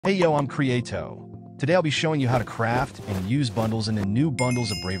Hey yo, I'm Creato. Today I'll be showing you how to craft and use bundles in the new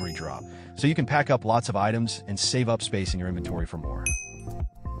bundles of Bravery drop, so you can pack up lots of items and save up space in your inventory for more.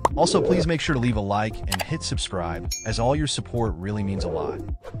 Also, please make sure to leave a like and hit subscribe, as all your support really means a lot.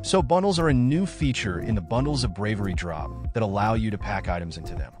 So bundles are a new feature in the bundles of Bravery drop that allow you to pack items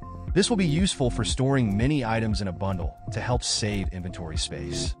into them. This will be useful for storing many items in a bundle to help save inventory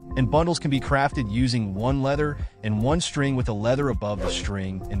space. And bundles can be crafted using one leather and one string with a leather above the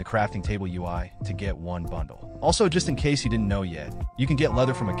string in the crafting table UI to get one bundle. Also, just in case you didn't know yet, you can get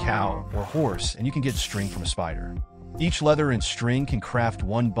leather from a cow or horse, and you can get string from a spider. Each leather and string can craft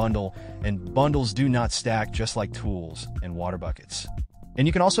one bundle, and bundles do not stack just like tools and water buckets. And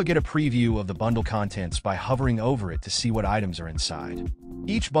you can also get a preview of the bundle contents by hovering over it to see what items are inside.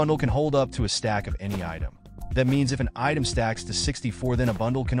 Each bundle can hold up to a stack of any item. That means if an item stacks to 64, then a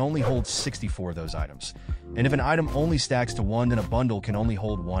bundle can only hold 64 of those items. And if an item only stacks to 1, then a bundle can only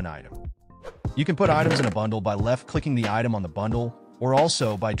hold 1 item. You can put items in a bundle by left-clicking the item on the bundle, or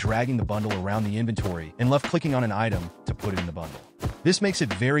also by dragging the bundle around the inventory and left-clicking on an item to put it in the bundle. This makes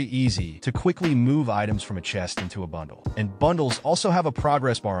it very easy to quickly move items from a chest into a bundle. And bundles also have a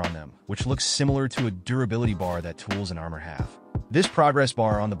progress bar on them, which looks similar to a durability bar that tools and armor have. This progress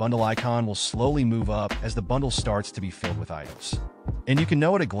bar on the bundle icon will slowly move up as the bundle starts to be filled with items. And you can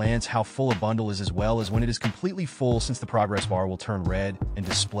know at a glance how full a bundle is, as well as when it is completely full, since the progress bar will turn red and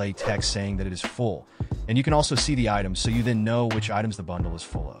display text saying that it is full. And you can also see the items, so you then know which items the bundle is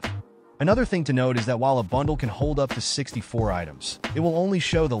full of. Another thing to note is that while a bundle can hold up to 64 items, it will only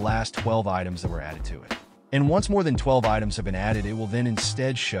show the last 12 items that were added to it. And once more than 12 items have been added, it will then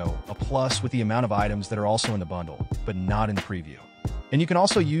instead show a plus with the amount of items that are also in the bundle, but not in the preview. And you can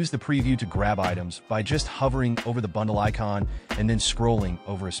also use the preview to grab items by just hovering over the bundle icon and then scrolling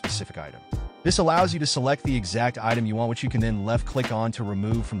over a specific item. This allows you to select the exact item you want, which you can then left-click on to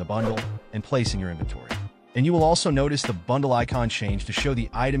remove from the bundle and place in your inventory. And you will also notice the bundle icon change to show the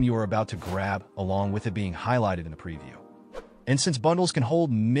item you are about to grab, along with it being highlighted in the preview. And since bundles can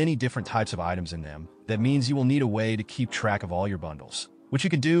hold many different types of items in them, that means you will need a way to keep track of all your bundles, which you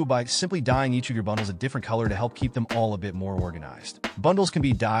can do by simply dyeing each of your bundles a different color to help keep them all a bit more organized. Bundles can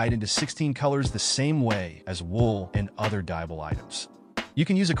be dyed into 16 colors the same way as wool and other dyeable items. You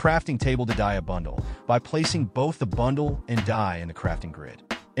can use a crafting table to dye a bundle by placing both the bundle and dye in the crafting grid.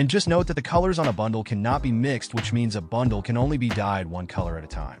 And just note that the colors on a bundle cannot be mixed, which means a bundle can only be dyed one color at a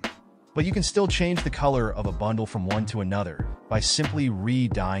time. But you can still change the color of a bundle from one to another by simply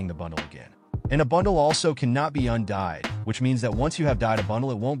re-dyeing the bundle again. And a bundle also cannot be undyed, which means that once you have dyed a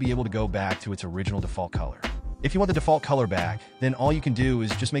bundle, it won't be able to go back to its original default color. If you want the default color back, then all you can do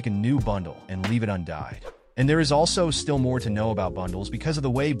is just make a new bundle and leave it undyed. And there is also still more to know about bundles because of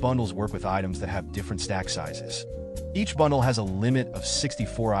the way bundles work with items that have different stack sizes. Each bundle has a limit of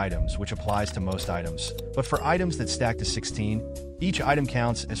 64 items, which applies to most items. But for items that stack to 16, each item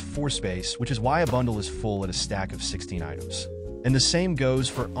counts as 4 space, which is why a bundle is full at a stack of 16 items. And the same goes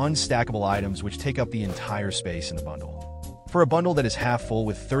for unstackable items, which take up the entire space in the bundle. For a bundle that is half full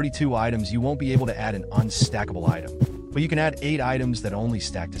with 32 items, you won't be able to add an unstackable item, but you can add 8 items that only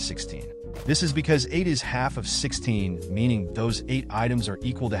stack to 16. This is because 8 is half of 16, meaning those 8 items are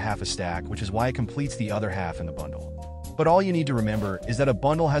equal to half a stack, which is why it completes the other half in the bundle. But all you need to remember is that a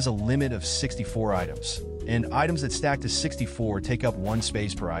bundle has a limit of 64 items, and items that stack to 64 take up 1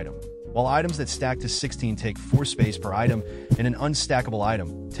 space per item, while items that stack to 16 take 4 space per item, and an unstackable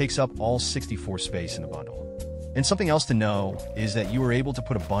item takes up all 64 space in the bundle. And something else to know is that you are able to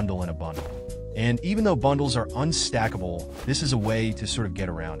put a bundle in a bundle. And even though bundles are unstackable, this is a way to sort of get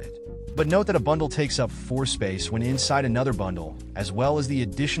around it. But note that a bundle takes up 4 space when inside another bundle, as well as the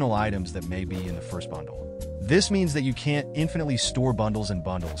additional items that may be in the first bundle. This means that you can't infinitely store bundles in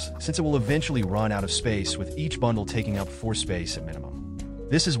bundles, since it will eventually run out of space, with each bundle taking up 4 space at minimum.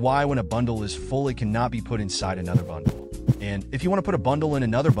 This is why when a bundle is full, it cannot be put inside another bundle. And if you want to put a bundle in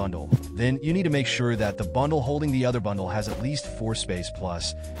another bundle, then you need to make sure that the bundle holding the other bundle has at least 4 space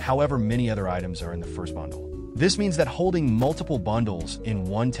plus however many other items are in the first bundle. This means that holding multiple bundles in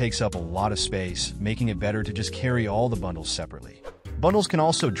one takes up a lot of space, making it better to just carry all the bundles separately. Bundles can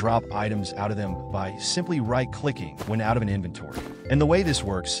also drop items out of them by simply right-clicking when out of an inventory. And the way this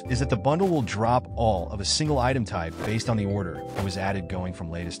works is that the bundle will drop all of a single item type based on the order it was added, going from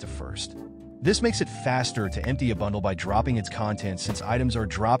latest to first. This makes it faster to empty a bundle by dropping its contents, since items are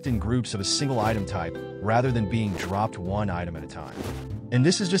dropped in groups of a single item type rather than being dropped one item at a time. And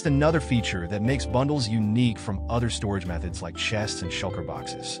this is just another feature that makes bundles unique from other storage methods like chests and shulker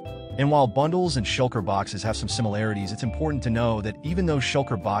boxes. And while bundles and shulker boxes have some similarities, it's important to know that even though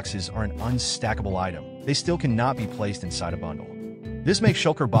shulker boxes are an unstackable item, they still cannot be placed inside a bundle. This makes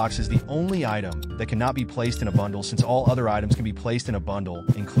shulker boxes the only item that cannot be placed in a bundle, since all other items can be placed in a bundle,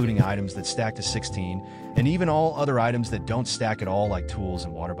 including items that stack to 16, and even all other items that don't stack at all, like tools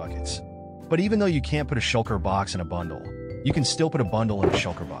and water buckets. But even though you can't put a shulker box in a bundle, you can still put a bundle in a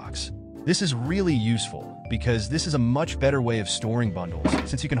shulker box. This is really useful because this is a much better way of storing bundles,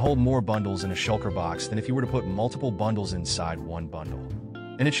 since you can hold more bundles in a shulker box than if you were to put multiple bundles inside one bundle.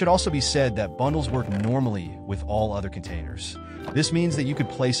 And it should also be said that bundles work normally with all other containers. This means that you could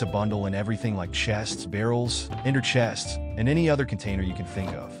place a bundle in everything like chests, barrels, ender chests, and any other container you can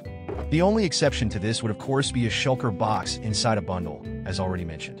think of. The only exception to this would of course be a shulker box inside a bundle, as already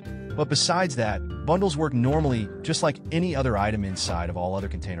mentioned. But besides that, bundles work normally just like any other item inside of all other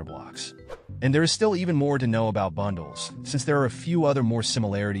container blocks. And there is still even more to know about bundles, since there are a few other more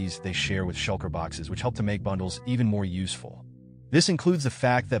similarities they share with shulker boxes which help to make bundles even more useful. This includes the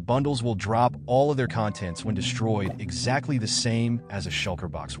fact that bundles will drop all of their contents when destroyed exactly the same as a shulker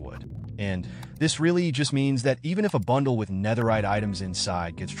box would. And this really just means that even if a bundle with netherite items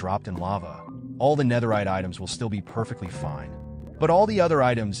inside gets dropped in lava, all the netherite items will still be perfectly fine. But all the other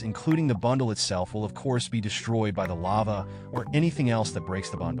items, including the bundle itself, will of course be destroyed by the lava or anything else that breaks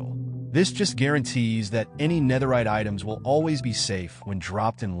the bundle. This just guarantees that any netherite items will always be safe when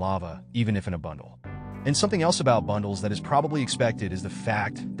dropped in lava, even if in a bundle. And something else about bundles that is probably expected is the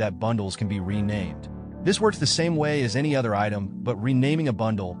fact that bundles can be renamed. This works the same way as any other item, but renaming a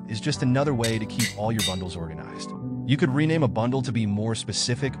bundle is just another way to keep all your bundles organized. You could rename a bundle to be more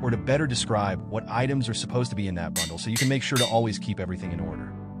specific or to better describe what items are supposed to be in that bundle, so you can make sure to always keep everything in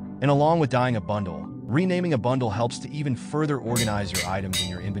order. And along with dyeing a bundle, renaming a bundle helps to even further organize your items in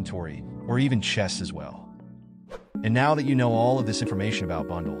your inventory, or even chests as well. And now that you know all of this information about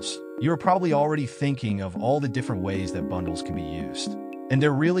bundles, you are probably already thinking of all the different ways that bundles can be used. And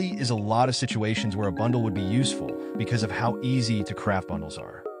there really is a lot of situations where a bundle would be useful because of how easy to craft bundles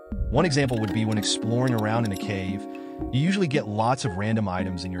are. One example would be when exploring around in a cave. You usually get lots of random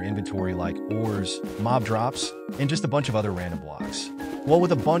items in your inventory like ores, mob drops, and just a bunch of other random blocks. Well,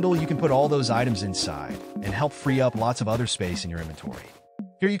 with a bundle, you can put all those items inside and help free up lots of other space in your inventory.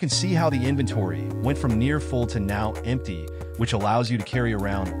 Here you can see how the inventory went from near full to now empty, which allows you to carry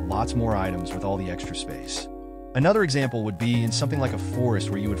around lots more items with all the extra space. Another example would be in something like a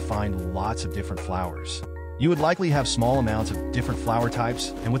forest where you would find lots of different flowers. You would likely have small amounts of different flower types,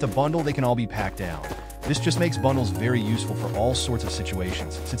 and with a bundle they can all be packed down. This just makes bundles very useful for all sorts of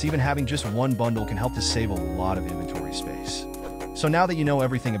situations, since even having just one bundle can help to save a lot of inventory space. So now that you know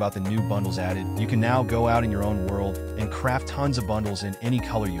everything about the new bundles added, you can now go out in your own world and craft tons of bundles in any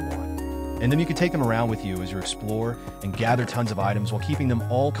color you want. And then you can take them around with you as you explore and gather tons of items while keeping them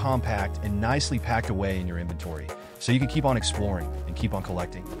all compact and nicely packed away in your inventory, so you can keep on exploring and keep on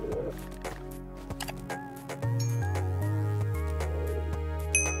collecting.